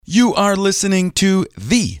You are listening to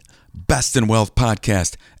the Best in Wealth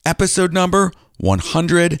Podcast, episode number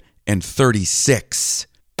 136.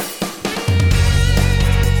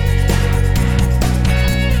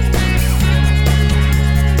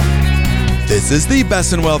 This is the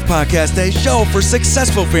Best in Wealth Podcast, a show for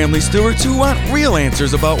successful family stewards who want real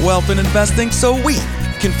answers about wealth and investing so we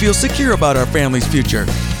can feel secure about our family's future.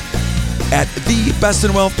 At the Best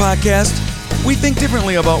in Wealth Podcast, we think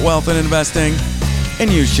differently about wealth and investing, and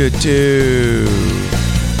you should too.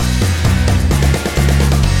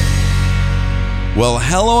 Well,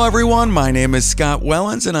 hello everyone. My name is Scott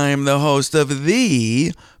Wellens, and I am the host of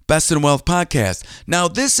the Best in Wealth Podcast. Now,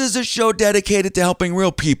 this is a show dedicated to helping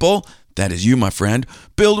real people, that is you, my friend,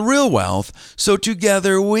 build real wealth so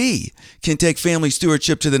together we can take family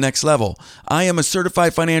stewardship to the next level. I am a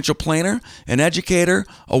certified financial planner, an educator,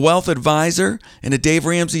 a wealth advisor, and a Dave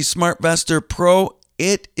Ramsey SmartVestor Pro.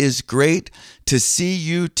 It is great to see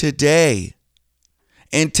you today.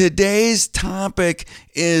 And today's topic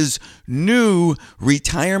is new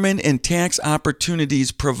retirement and tax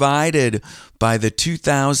opportunities provided by the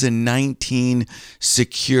 2019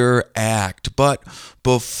 Secure Act. But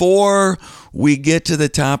before we get to the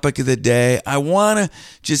topic of the day, I want to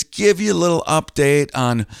just give you a little update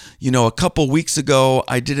on, a couple weeks ago,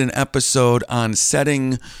 I did an episode on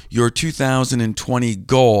setting your 2020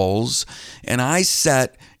 goals, and I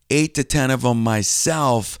set 8 to 10 of them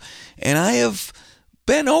myself, and I have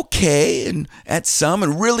been okay and at some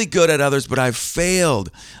and really good at others, but I've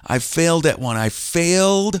failed. I failed at one. I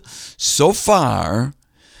failed so far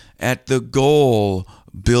at the goal,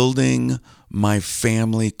 building my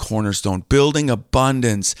family cornerstone, building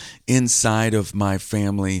abundance inside of my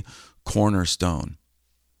family cornerstone.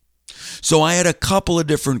 So I had a couple of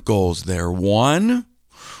different goals there. One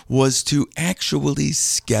was to actually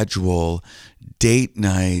schedule date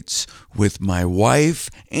nights with my wife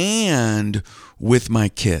and with my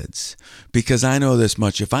kids, because I know this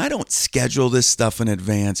much: if I don't schedule this stuff in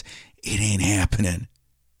advance, it ain't happening.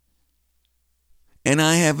 And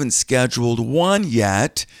I haven't scheduled one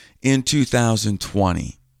yet in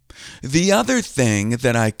 2020. The other thing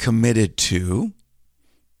that I committed to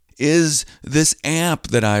is this app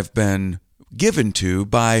that I've been given to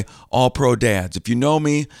by All Pro Dads. If you know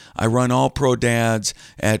me, I run All Pro Dads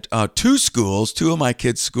at two of my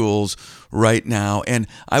kids' schools right now. And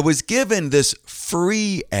I was given this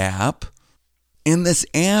free app, and this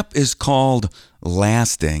app is called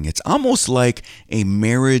Lasting. It's almost like a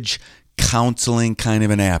marriage counseling kind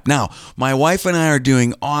of an app. Now, my wife and I are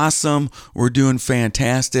doing awesome. We're doing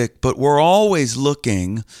fantastic, but we're always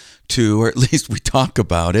looking to, or at least we talk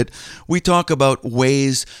about it, we talk about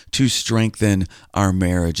ways to strengthen our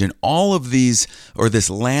marriage. And all of these, or this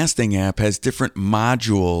Lasting app, has different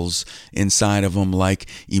modules inside of them, like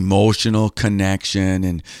emotional connection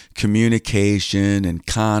and communication and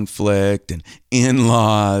conflict and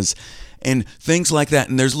in-laws and things like that.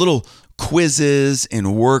 And there's little quizzes and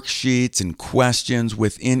worksheets and questions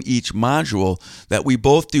within each module that we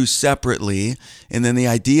both do separately. And then the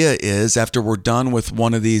idea is, after we're done with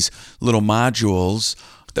one of these little modules,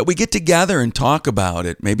 that we get together and talk about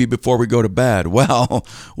it, maybe before we go to bed. Well,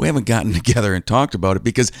 we haven't gotten together and talked about it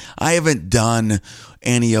because I haven't done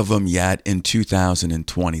any of them yet in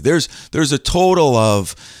 2020. There's a total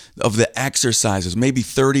of the exercises, maybe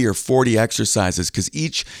 30 or 40 exercises, because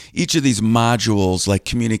each of these modules, like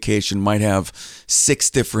communication, might have 6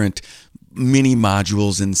 different mini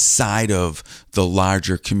modules inside of the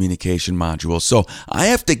larger communication module. So I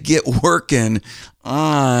have to get working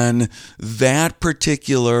on that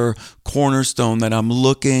particular cornerstone that I'm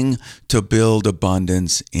looking to build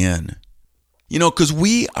abundance in. Because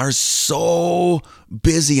we are so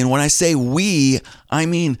busy. And when I say we, I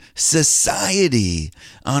mean society,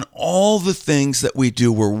 on all the things that we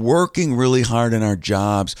do. We're working really hard in our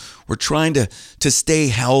jobs. We're trying to stay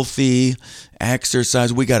healthy,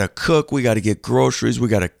 exercise. We got to cook. We got to get groceries. We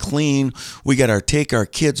got to clean. We got to take our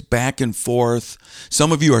kids back and forth.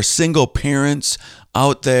 Some of you are single parents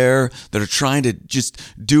out there that are trying to just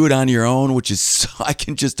do it on your own, which is, I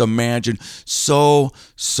can just imagine, so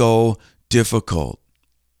difficult.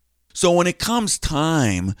 So when it comes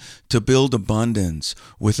time to build abundance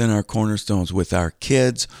within our cornerstones, with our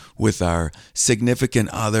kids, with our significant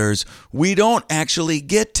others, we don't actually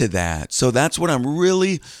get to that. So that's what I'm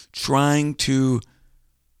really trying to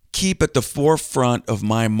keep at the forefront of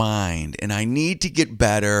my mind, and I need to get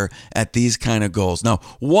better at these kind of goals. Now,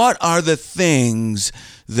 what are the things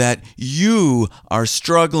that you are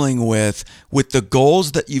struggling with the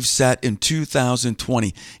goals that you've set in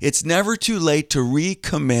 2020? It's never too late to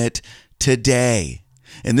recommit today.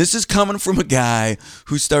 And this is coming from a guy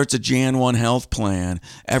who starts a Jan 1 health plan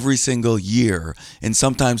every single year and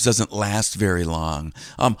sometimes doesn't last very long.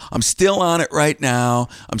 I'm still on it right now.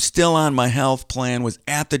 I'm still on my health plan, was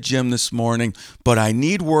at the gym this morning, but I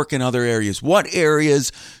need work in other areas. What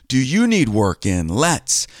areas do you need work in?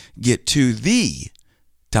 Let's get to the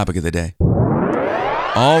topic of the day.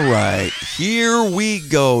 All right, here we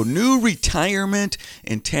go. New retirement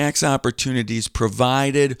and tax opportunities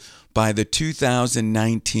provided by the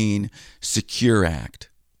 2019 Secure Act.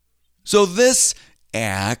 So this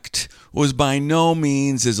act was by no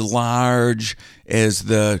means as large as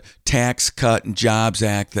the Tax Cut and Jobs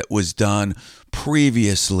Act that was done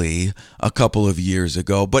previously a couple of years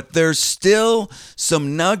ago, but there's still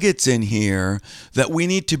some nuggets in here that we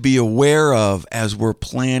need to be aware of as we're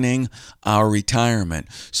planning our retirement.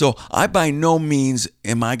 So I by no means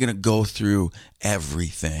am I going to go through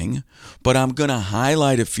everything, but I'm going to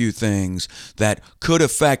highlight a few things that could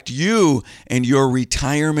affect you and your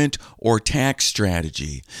retirement or tax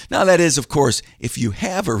strategy. Now, that is, of course, if you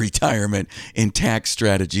have a retirement and tax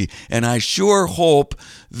strategy, and I sure hope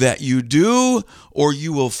that you do, or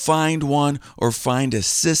you will find one or find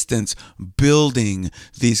assistance building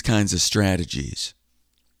these kinds of strategies.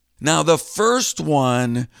 Now, the first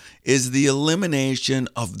one is the elimination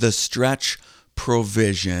of the stretch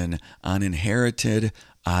provision on inherited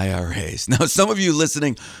IRAs. Now, some of you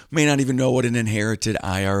listening may not even know what an inherited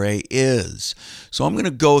IRA is. So I'm going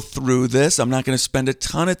to go through this. I'm not going to spend a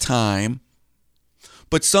ton of time,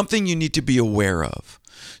 but something you need to be aware of.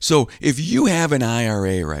 So if you have an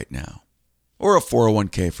IRA right now, or a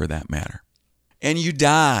 401k for that matter, and you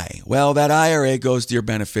die, well, that IRA goes to your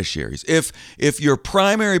beneficiaries. If your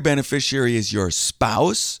primary beneficiary is your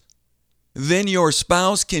spouse, then your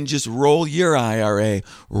spouse can just roll your IRA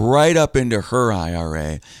right up into her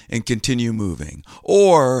IRA and continue moving.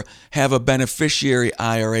 Or have a beneficiary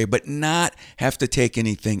IRA but not have to take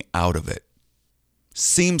anything out of it.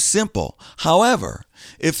 Seems simple. However,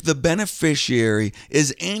 if the beneficiary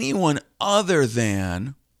is anyone other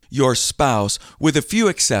than your spouse, with a few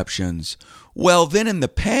exceptions, well, then in the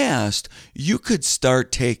past, you could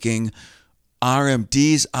start taking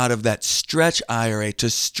RMDs out of that stretch IRA to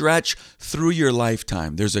stretch through your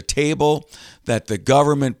lifetime. There's a table that the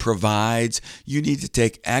government provides. You need to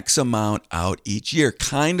take X amount out each year,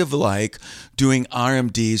 kind of like doing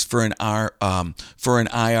RMDs for an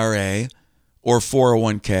IRA or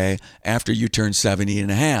 401k after you turn 70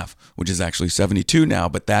 and a half, which is actually 72 now,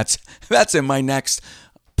 but that's in my next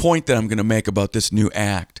point that I'm going to make about this new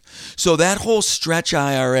act. So that whole stretch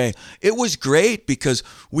IRA, it was great because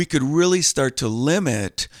we could really start to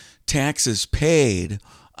limit taxes paid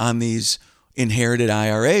on these inherited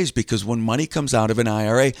IRAs, because when money comes out of an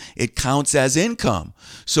IRA, it counts as income.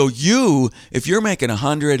 So if you're making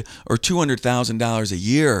 $100,000 or $200,000 a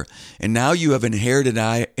year, and now you have inherited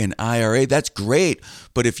an IRA, that's great.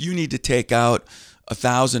 But if you need to take out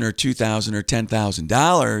 $1,000 or $2,000 or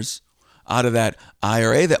 $10,000 out of that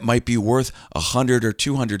IRA that might be worth $100,000 or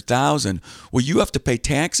 $200,000, well, you have to pay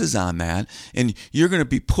taxes on that, and you're going to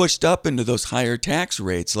be pushed up into those higher tax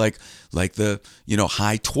rates, like the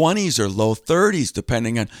high 20s or low 30s,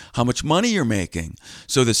 depending on how much money you're making.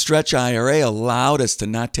 So the stretch IRA allowed us to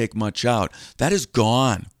not take much out. That is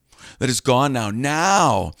gone. That is gone now.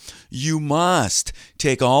 Now you must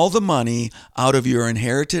take all the money out of your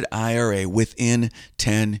inherited IRA within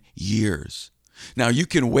 10 years. Now, you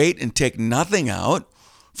can wait and take nothing out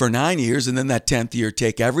for 9 years, and then that 10th year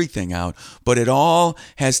take everything out, but it all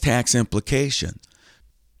has tax implication.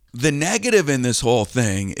 The negative in this whole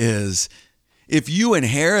thing is if you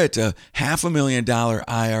inherit a $500,000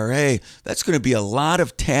 IRA, that's going to be a lot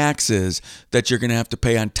of taxes that you're going to have to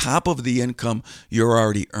pay on top of the income you're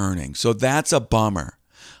already earning. So that's a bummer.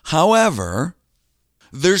 However,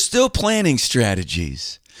 there's still planning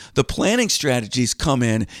strategies. The planning strategies come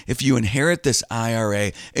in if you inherit this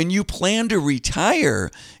IRA and you plan to retire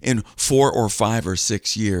in 4 or 5 or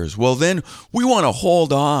 6 years. Well, then we want to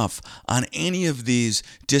hold off on any of these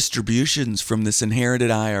distributions from this inherited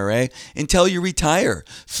IRA until you retire.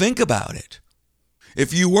 Think about it.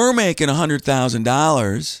 If you were making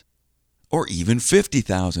 $100,000 or even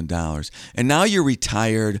 $50,000 and now you're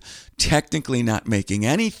retired, technically not making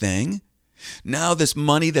anything, now this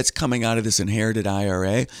money that's coming out of this inherited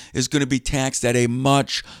IRA is going to be taxed at a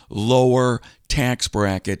much lower tax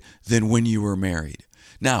bracket than when you were married.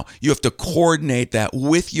 Now, you have to coordinate that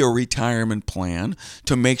with your retirement plan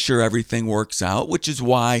to make sure everything works out, which is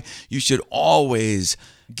why you should always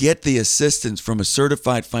get the assistance from a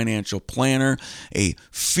certified financial planner, a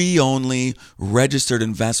fee-only registered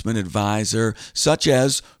investment advisor, such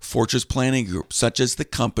as Fortress Planning Group, such as the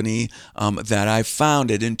company that I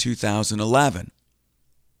founded in 2011.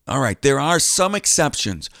 All right, there are some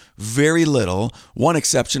exceptions, very little. One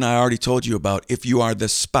exception I already told you about, if you are the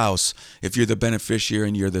spouse, if you're the beneficiary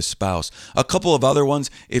and you're the spouse. A couple of other ones,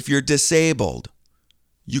 if you're disabled,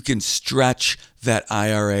 you can stretch that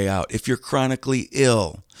IRA out. If you're chronically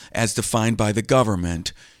ill, as defined by the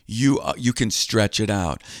government, you can stretch it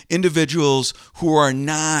out. Individuals who are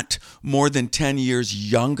not more than 10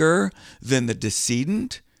 years younger than the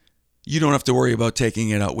decedent, you don't have to worry about taking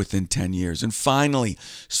it out within 10 years. And finally,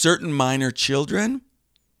 certain minor children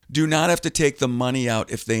do not have to take the money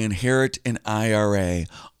out if they inherit an IRA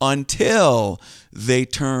until they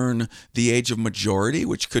turn the age of majority,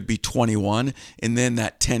 which could be 21, and then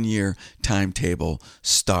that 10-year timetable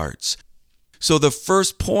starts. So the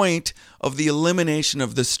first point of the elimination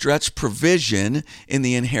of the stretch provision in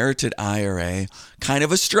the inherited IRA, kind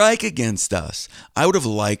of a strike against us. I would have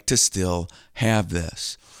liked to still have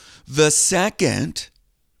this. The second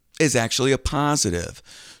is actually a positive.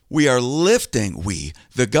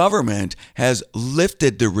 The government has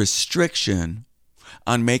lifted the restriction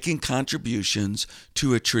on making contributions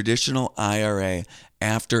to a traditional IRA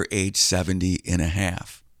after age 70 and a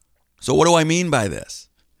half. So what do I mean by this?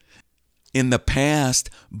 In the past,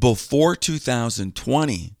 before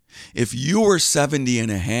 2020, if you were 70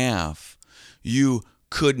 and a half, you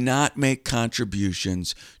could not make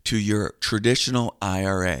contributions to your traditional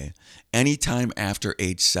IRA anytime after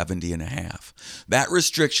age 70 and a half. That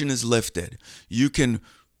restriction is lifted. You can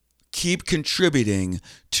keep contributing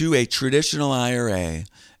to a traditional IRA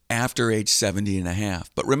after age 70 and a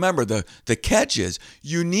half. But remember, the catch is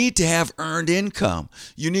you need to have earned income.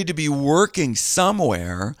 You need to be working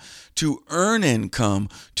somewhere to earn income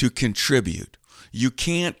to contribute. You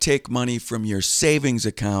can't take money from your savings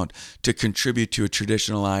account to contribute to a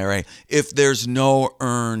traditional IRA if there's no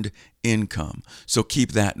earned income. So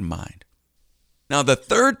keep that in mind. Now, the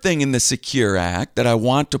third thing in the Secure Act that I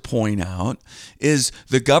want to point out is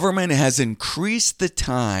the government has increased the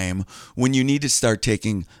time when you need to start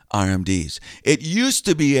taking RMDs. It used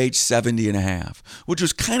to be age 70 and a half, which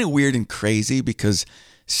was kind of weird and crazy because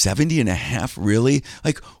 70 and a half, really?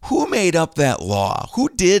 Like, who made up that law? Who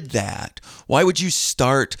did that? Why would you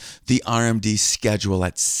start the RMD schedule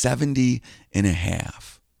at 70 and a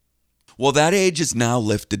half? Well, that age is now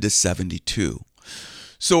lifted to 72.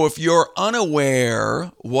 So if you're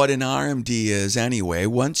unaware what an RMD is anyway,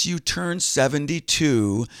 once you turn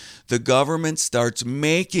 72, the government starts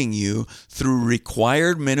making you, through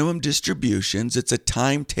required minimum distributions, it's a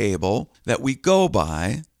timetable that we go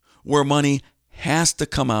by, where money has to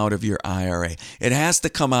come out of your IRA. It has to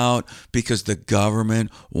come out because the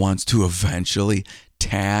government wants to eventually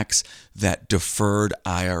tax that deferred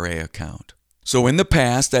IRA account. So in the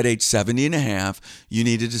past, at age 70 and a half, you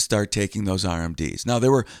needed to start taking those RMDs. Now,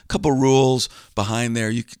 there were a couple rules behind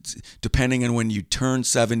there. You could, depending on when you turn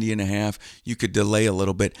 70 and a half, you could delay a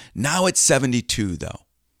little bit. Now it's 72, though.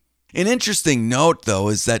 An interesting note, though,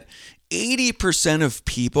 is that 80% of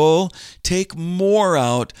people take more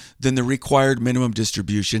out than the required minimum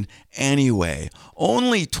distribution anyway.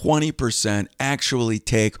 Only 20% actually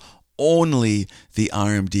take only the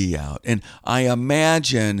RMD out. And I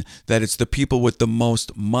imagine that it's the people with the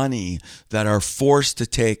most money that are forced to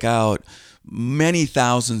take out many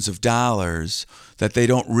thousands of dollars that they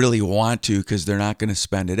don't really want to because they're not going to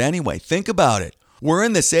spend it anyway. Think about it. We're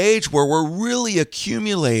in this age where we're really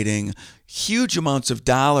accumulating huge amounts of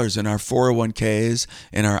dollars in our 401ks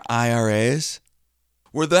and our IRAs.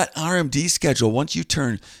 Where that RMD schedule, once you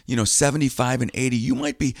turn, 75 and 80, you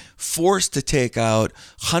might be forced to take out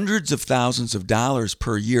hundreds of thousands of dollars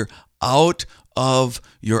per year out of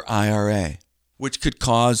your IRA, which could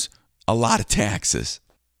cause a lot of taxes.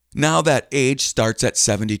 Now that age starts at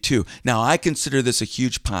 72. Now, I consider this a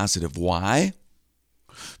huge positive. Why?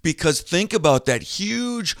 Because think about that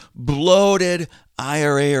huge bloated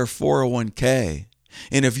IRA or 401k.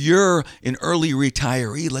 And if you're an early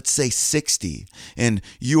retiree, let's say 60, and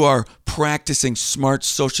you are practicing smart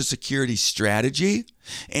Social Security strategy,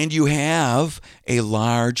 and you have a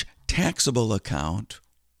large taxable account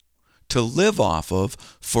to live off of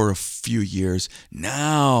for a few years,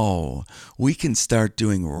 now we can start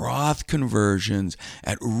doing Roth conversions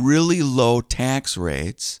at really low tax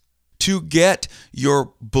rates to get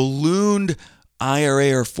your ballooned IRA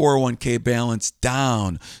or 401k balance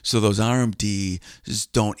down so those RMDs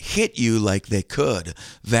don't hit you like they could.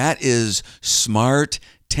 That is smart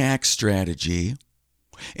tax strategy.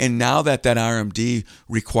 And now that RMD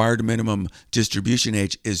required minimum distribution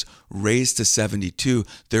age is raised to 72,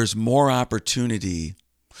 there's more opportunity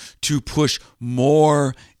to push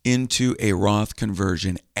more into a Roth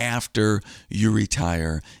conversion after you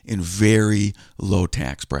retire in very low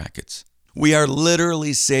tax brackets. We are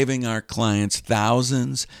literally saving our clients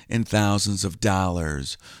thousands and thousands of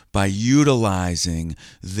dollars by utilizing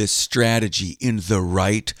this strategy in the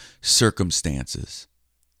right circumstances.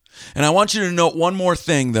 And I want you to note one more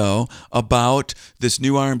thing, though, about this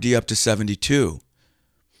new RMD up to 72,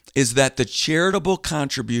 is that the charitable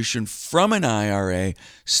contribution from an IRA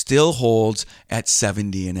still holds at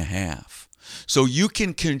 70.5. So you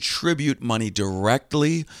can contribute money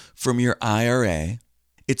directly from your IRA.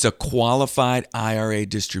 It's a qualified IRA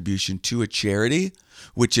distribution to a charity,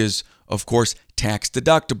 which is, of course, tax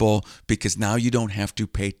deductible because now you don't have to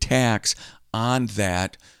pay tax on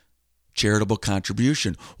that charitable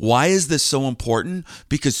contribution. Why is this so important?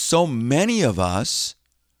 Because so many of us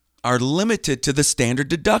are limited to the standard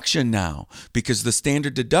deduction now because the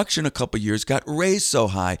standard deduction a couple years got raised so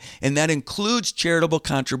high, and that includes charitable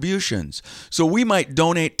contributions. So we might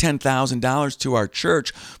donate $10,000 to our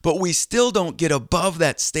church, but we still don't get above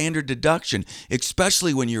that standard deduction,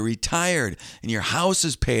 especially when you're retired and your house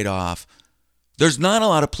is paid off. There's not a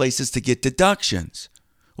lot of places to get deductions.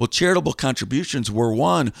 Well, charitable contributions were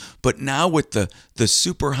one, but now with the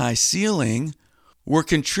super high ceiling, we're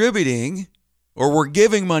contributing or we're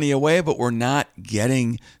giving money away, but we're not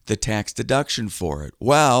getting the tax deduction for it.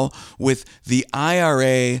 Well, with the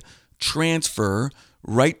IRA transfer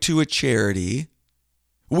right to a charity,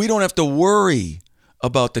 we don't have to worry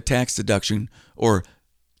about the tax deduction or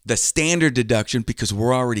the standard deduction because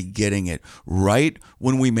we're already getting it right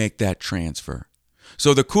when we make that transfer.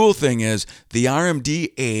 So the cool thing is the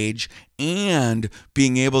RMD age and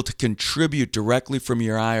being able to contribute directly from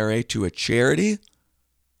your IRA to a charity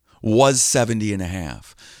was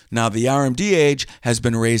 70.5. Now the RMD age has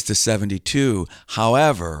been raised to 72.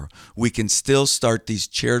 However, we can still start these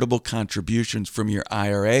charitable contributions from your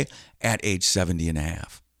IRA at age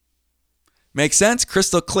 70.5. Make sense?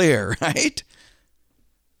 Crystal clear, right?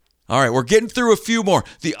 All right, we're getting through a few more.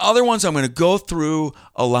 The other ones I'm going to go through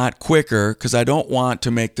a lot quicker because I don't want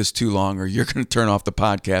to make this too long or you're going to turn off the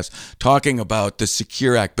podcast talking about the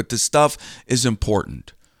Secure Act. But this stuff is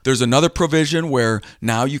important. There's another provision where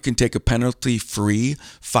now you can take a penalty-free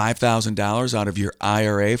 $5,000 out of your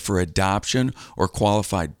IRA for adoption or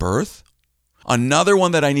qualified birth. Another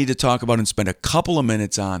one that I need to talk about and spend a couple of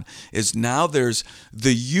minutes on is now there's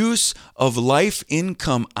the use of life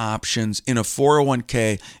income options in a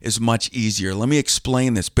 401k is much easier. Let me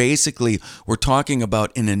explain this. Basically, we're talking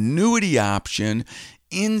about an annuity option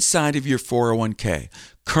inside of your 401k.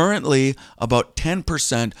 Currently, about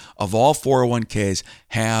 10% of all 401ks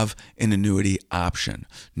have an annuity option.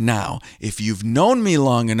 Now, if you've known me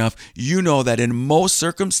long enough, you know that in most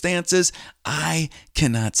circumstances, I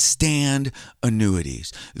cannot stand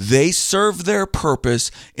annuities. They serve their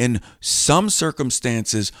purpose in some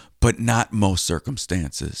circumstances, but not most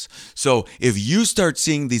circumstances. So if you start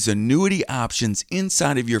seeing these annuity options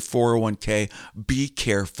inside of your 401k, be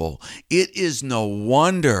careful. It is no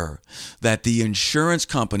wonder that the insurance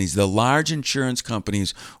companies, the large insurance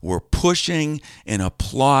companies, were pushing and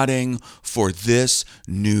applauding for this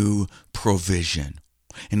new provision.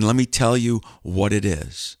 And let me tell you what it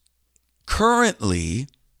is. Currently,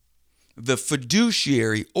 the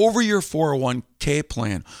fiduciary over your 401k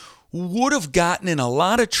plan would have gotten in a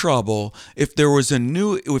lot of trouble if there was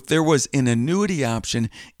an annuity option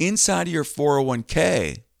inside of your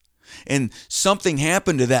 401k and something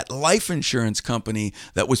happened to that life insurance company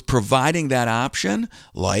that was providing that option,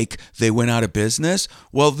 like they went out of business.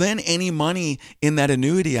 Well, then any money in that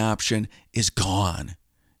annuity option is gone.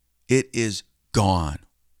 It is gone.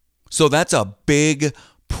 So that's a big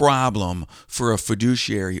problem for a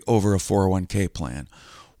fiduciary over a 401k plan.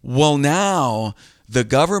 Well, now the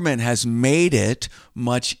government has made it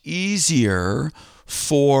much easier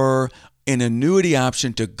for an annuity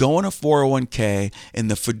option to go in a 401k and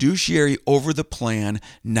the fiduciary over the plan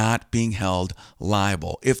not being held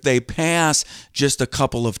liable if they pass just a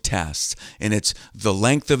couple of tests, and it's the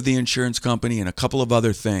length of the insurance company and a couple of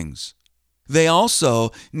other things. They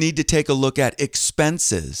also need to take a look at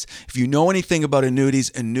expenses. If you know anything about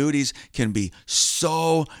annuities, annuities can be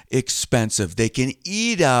so expensive. They can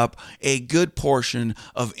eat up a good portion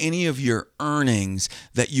of any of your earnings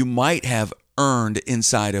that you might have earned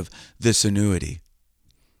inside of this annuity.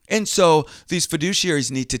 And so these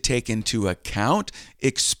fiduciaries need to take into account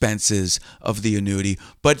expenses of the annuity,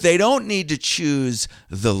 but they don't need to choose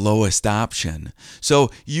the lowest option.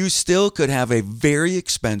 So you still could have a very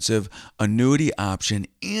expensive annuity option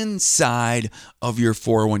inside of your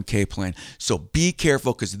 401k plan. So be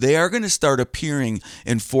careful, because they are going to start appearing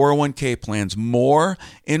in 401k plans more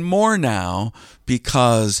and more now,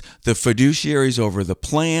 because the fiduciaries over the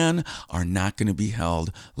plan are not going to be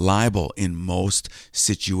held liable in most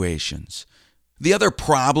situations. The other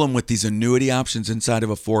problem with these annuity options inside of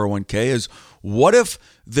a 401k is, what if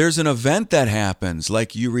there's an event that happens,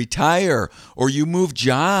 like you retire or you move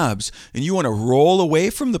jobs and you want to roll away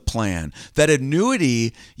from the plan? That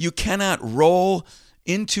annuity, you cannot roll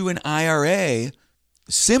into an IRA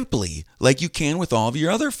simply like you can with all of your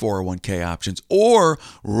other 401k options, or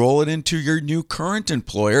roll it into your new current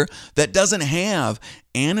employer that doesn't have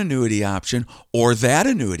an annuity option or that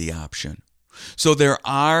annuity option. So there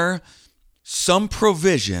are some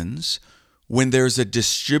provisions when there's a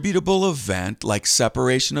distributable event like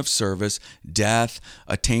separation of service, death,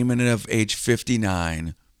 attainment of age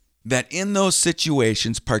 59, that in those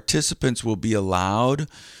situations, participants will be allowed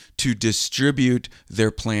to distribute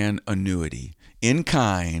their plan annuity in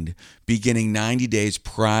kind beginning 90 days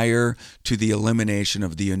prior to the elimination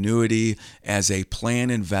of the annuity as a plan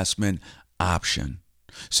investment option.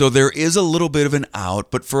 So there is a little bit of an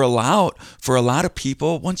out, but for a lot of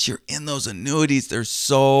people, once you're in those annuities, they're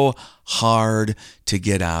so hard to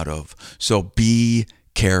get out of. So be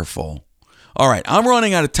careful. All right, I'm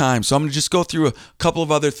running out of time, so I'm going to just go through a couple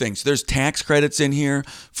of other things. There's tax credits in here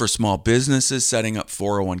for small businesses setting up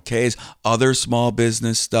 401ks, other small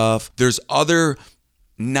business stuff. There's other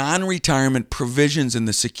non-retirement provisions in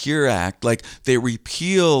the Secure Act, like they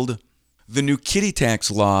repealed the new kiddie tax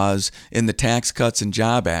laws in the Tax Cuts and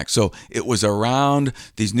Job Act. So it was around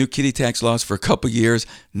these new kiddie tax laws for a couple years.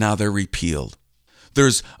 Now they're repealed.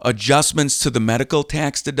 There's adjustments to the medical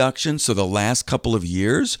tax deduction. So the last couple of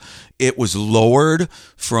years, it was lowered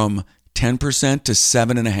from 10% to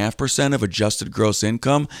 7.5% of adjusted gross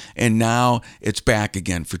income. And now it's back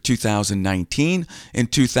again for 2019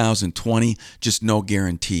 and 2020, just no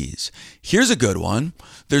guarantees. Here's a good one.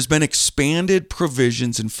 There's been expanded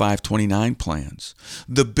provisions in 529 plans.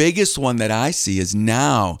 The biggest one that I see is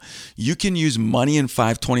now you can use money in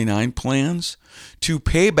 529 plans to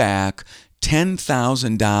pay back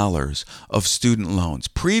 $10,000 of student loans.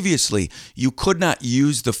 Previously, you could not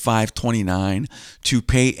use the 529 to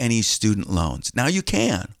pay any student loans. Now you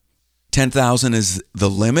can. $10,000 is the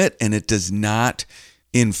limit, and it does not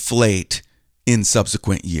inflate in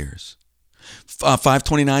subsequent years.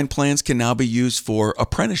 529 plans can now be used for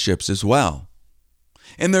apprenticeships as well.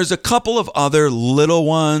 And there's a couple of other little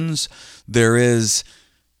ones. There is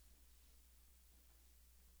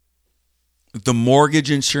the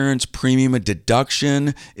mortgage insurance premium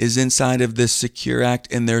deduction is inside of this Secure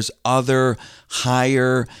Act, and there's other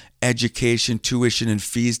higher education tuition and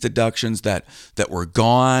fees deductions that were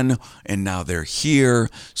gone and now they're here.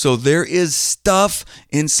 So there is stuff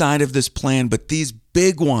inside of this plan, but these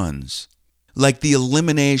big ones, like the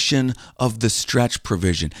elimination of the stretch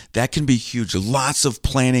provision, that can be huge. Lots of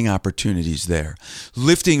planning opportunities there.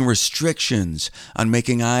 Lifting restrictions on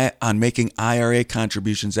making IRA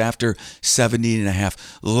contributions after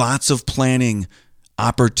 70.5. Lots of planning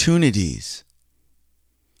opportunities.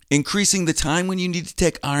 Increasing the time when you need to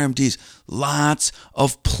take RMDs. Lots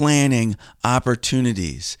of planning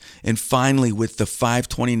opportunities. And finally, with the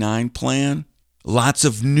 529 plan, lots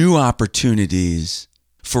of new opportunities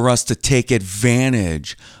for us to take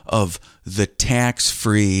advantage of the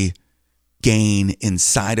tax-free gain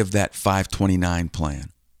inside of that 529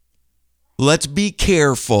 plan. Let's be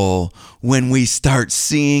careful when we start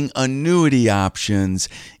seeing annuity options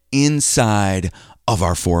inside of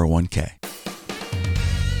our 401k.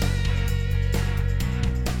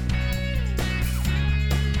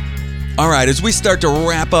 All right, as we start to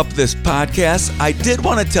wrap up this podcast, I did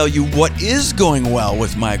want to tell you what is going well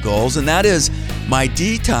with my goals, and that is my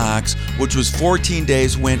detox, which was 14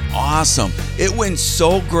 days, went awesome. It went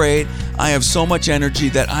so great. I have so much energy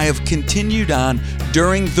that I have continued on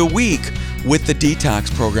during the week with the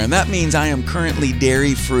detox program. That means I am currently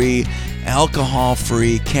dairy-free,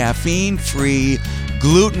 alcohol-free, caffeine-free,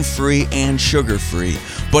 gluten-free, and sugar-free.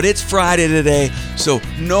 But it's Friday today, so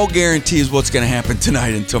no guarantees what's going to happen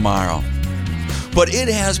tonight and tomorrow. But it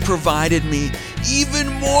has provided me even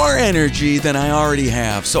more energy than I already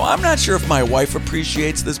have. So I'm not sure if my wife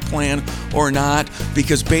appreciates this plan or not,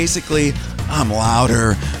 because basically I'm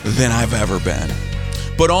louder than I've ever been.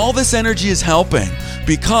 But all this energy is helping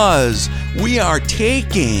because we are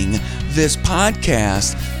taking this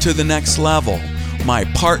podcast to the next level. My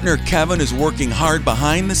partner, Kevin, is working hard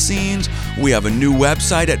behind the scenes. We have a new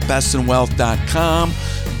website at bestandwealth.com.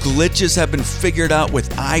 glitches have been figured out with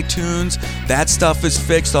iTunes. That stuff is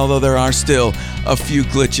fixed, although there are still a few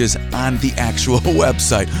glitches on the actual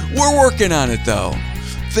website. We're working on it though.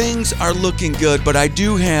 Things are looking good, but I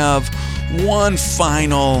do have one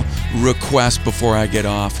final request before I get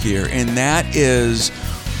off here, and that is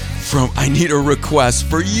I need a request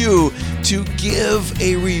for you to give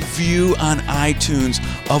a review on iTunes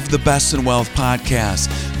of the Best in Wealth podcast.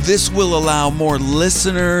 This will allow more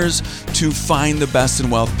listeners to find the Best in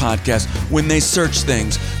Wealth podcast when they search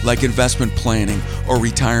things like investment planning or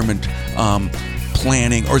retirement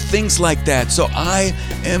planning or things like that. So I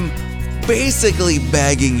am basically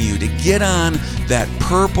begging you to get on that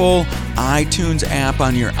purple iTunes app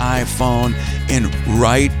on your iPhone and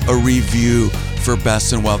write a review for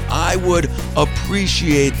Best in Wealth. I would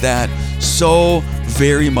appreciate that so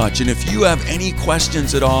very much. And if you have any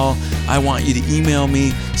questions at all, I want you to email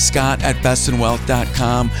me,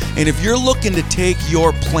 scott@bestinwealth.com. And if you're looking to take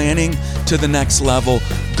your planning to the next level,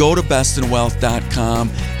 go to bestinwealth.com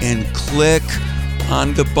and click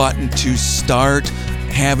on the button to start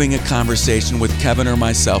having a conversation with Kevin or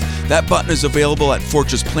myself. That button is available at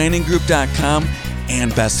fortressplanningroup.com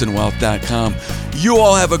and bestinwealth.com. You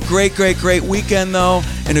all have a great weekend, though,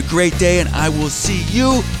 and a great day, and I will see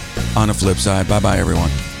you on the flip side. Bye-bye,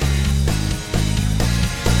 everyone.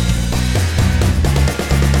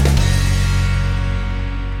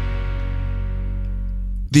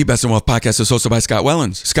 The Best in Wealth podcast is hosted by Scott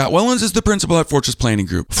Wellens. Scott Wellens is the principal at Fortress Planning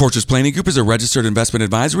Group. Fortress Planning Group is a registered investment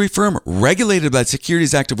advisory firm regulated by the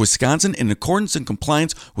Securities Act of Wisconsin in accordance and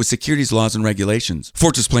compliance with securities laws and regulations.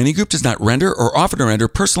 Fortress Planning Group does not render or offer to render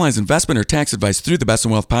personalized investment or tax advice through the Best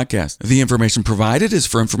in Wealth podcast. The information provided is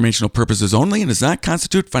for informational purposes only and does not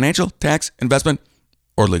constitute financial, tax, investment,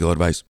 or legal advice.